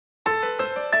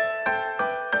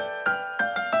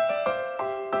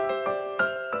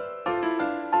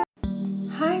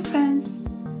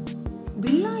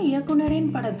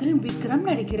இயக்கும் படத்தில் விக்ரம்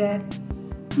நடிக்கிறார்.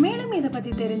 மேலும் இதை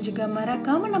பத்தி தெரிஞ்சுக்க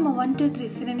மறக்காம நம்ம 123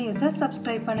 சினி நியூஸை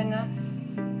சப்ஸ்கிரைப் பண்ணுங்க.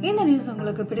 இந்த நியூஸ்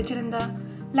உங்களுக்கு பிடிச்சிருந்தா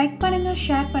லைக் பண்ணுங்க,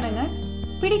 ஷேர் பண்ணுங்க,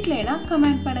 பிடிக்கலைனா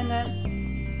கமெண்ட் பண்ணுங்க.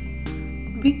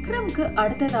 விக்ரம்க்கு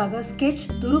அடுத்ததாக ஸ்கெட்ச்,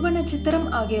 துருவ நட்சத்திரம்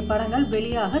ஆகிய படங்கள்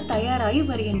வெளியாக தயாராகி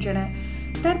வருகின்றன.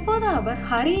 தற்போது அவர்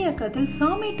ஹரி இயக்கத்தில்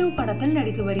சாமி2 படத்தில்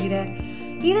நடித்து வருகிறார்.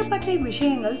 இது பற்றிய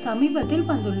விஷயங்கள் சமீபத்தில்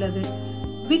வந்துள்ளது.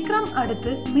 விக்ரம்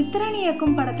அடுத்து மித்ரன்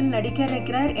இயக்கும் படத்தில் நடிக்க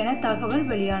இருக்கிறார் என தகவல்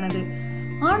வெளியானது.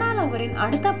 ஆனால் அவரின்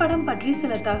அடுத்த படம் பற்றி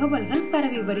சில தகவல்கள்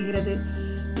பரவி வருகிறது.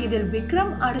 இதில்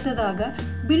விக்ரம் அடுத்ததாக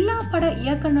பில்லா பட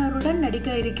இயக்குனருடன்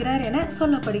நடிக்க இருக்கிறார் என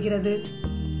சொல்லப்படுகிறது.